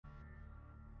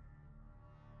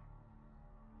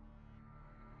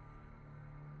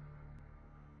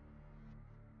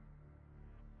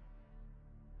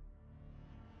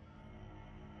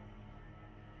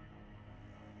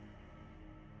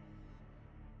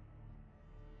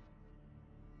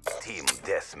Team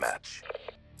deathmatch.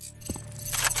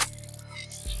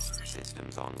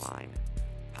 Systems online.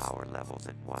 Power levels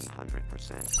at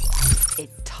 100%. It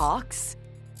talks?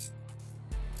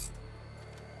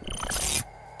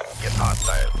 Get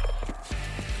hostile.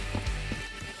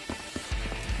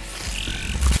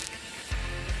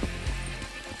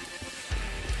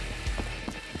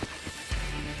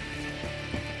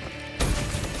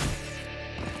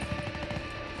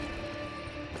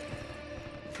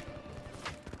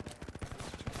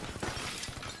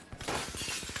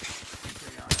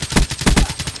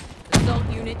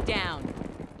 Assault unit down.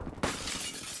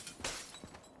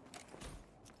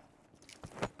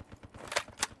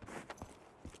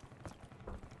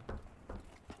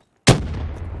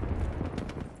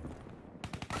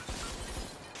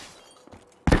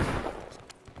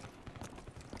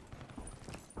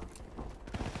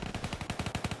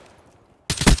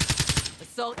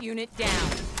 Assault unit down.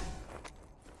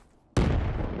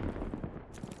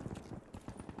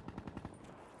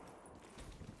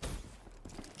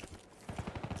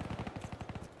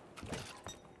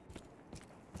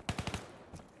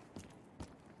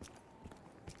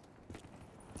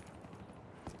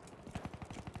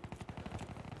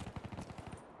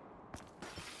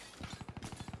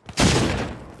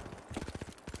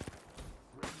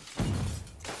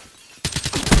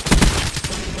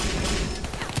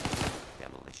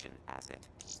 Demolition asset.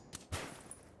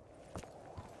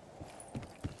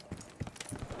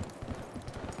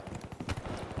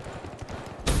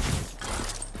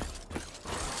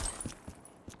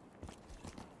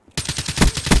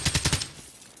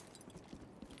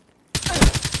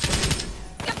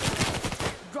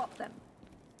 Drop them.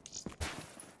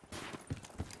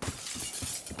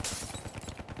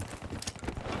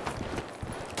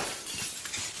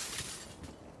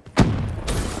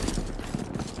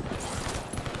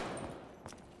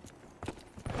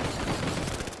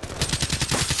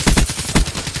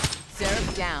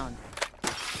 Seraph down.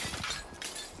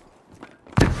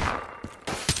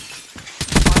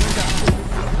 Armored up.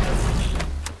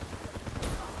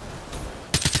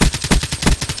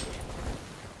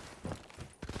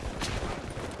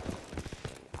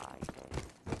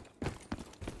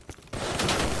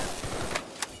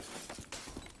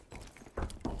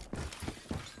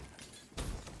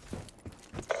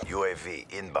 UAV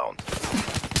inbound.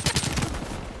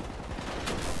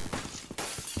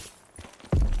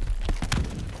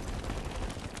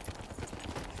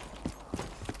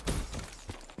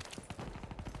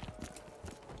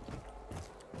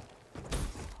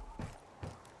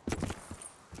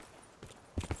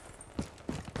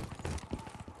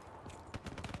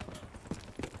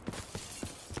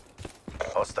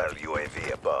 Hostile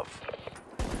UAV above.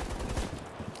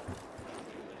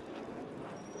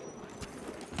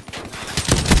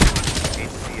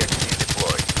 HCXD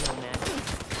deployed.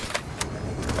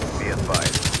 Be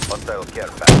advised, hostile care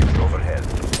package overhead.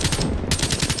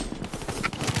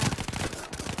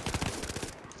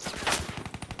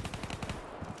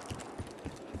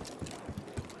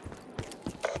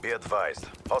 Be advised,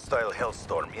 hostile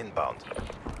Hellstorm inbound.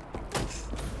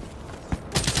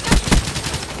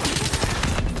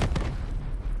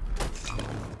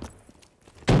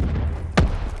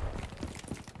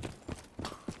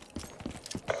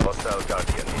 Hostile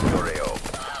Guardian in your AO.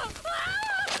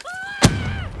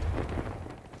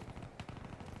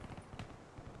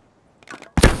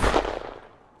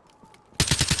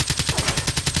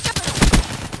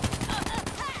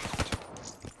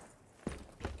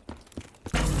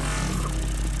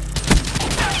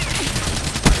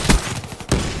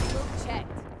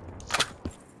 Checked.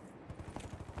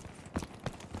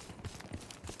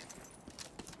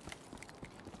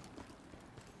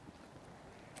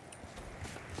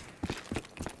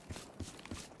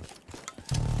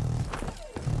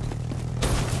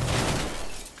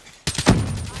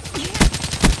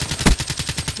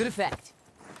 Good effect.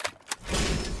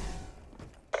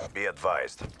 Be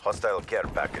advised, hostile care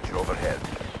package overhead.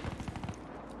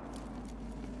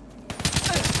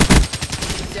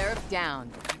 Seraph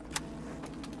down.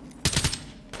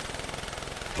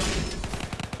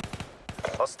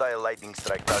 Hostile lightning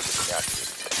strike targeting active.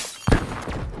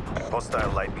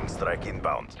 Hostile lightning strike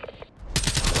inbound.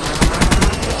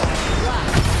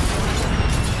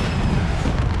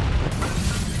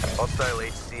 Hostile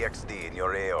HCXD in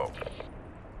your AO.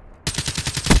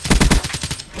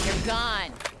 You're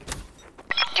gone.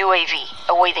 UAV,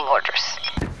 awaiting orders.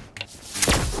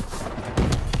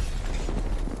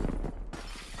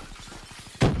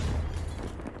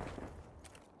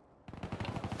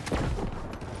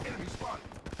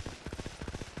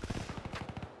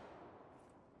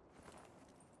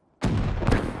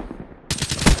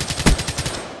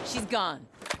 She's gone.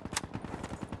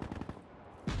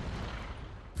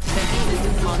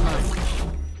 online.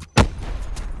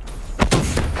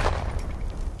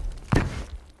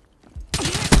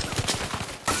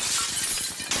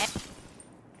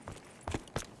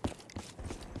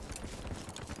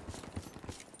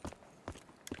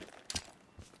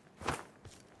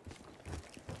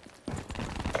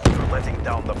 You're letting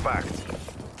down the facts.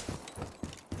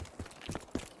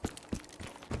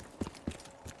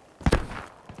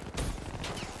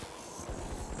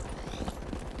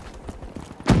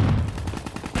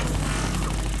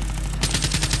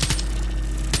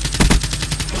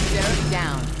 Sheriff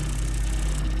down.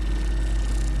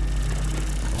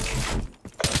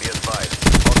 Be advised,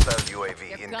 hostile UAV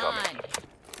They're incoming.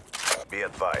 gone. Be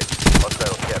advised,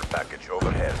 hostile care package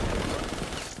overhead.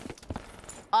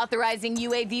 Authorizing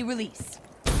UAV release.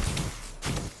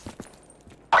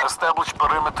 Establish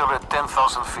perimeter at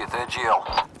 10,000 feet,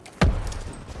 AGL.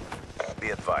 Be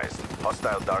advised,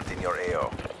 hostile dart in your AO.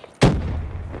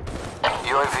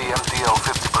 UAV MTL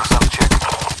 50% check.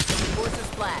 Forcer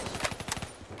splash.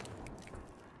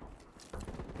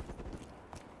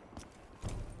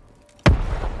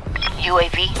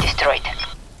 UAV destroyed.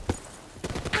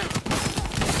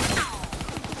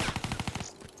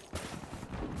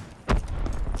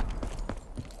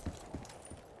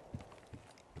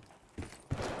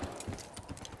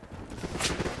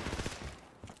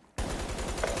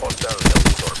 Hostile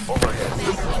health source overhead.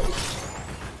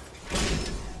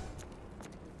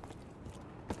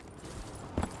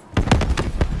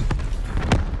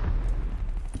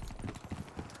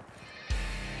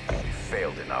 We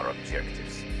failed in our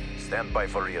objectives. Stand by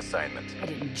for reassignment. I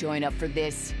didn't join up for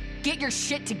this. Get your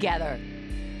shit together.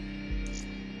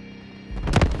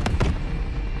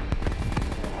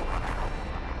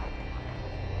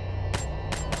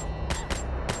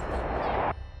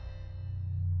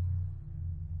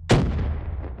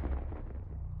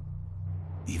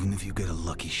 Even if you get a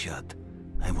lucky shot,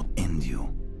 I will end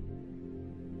you.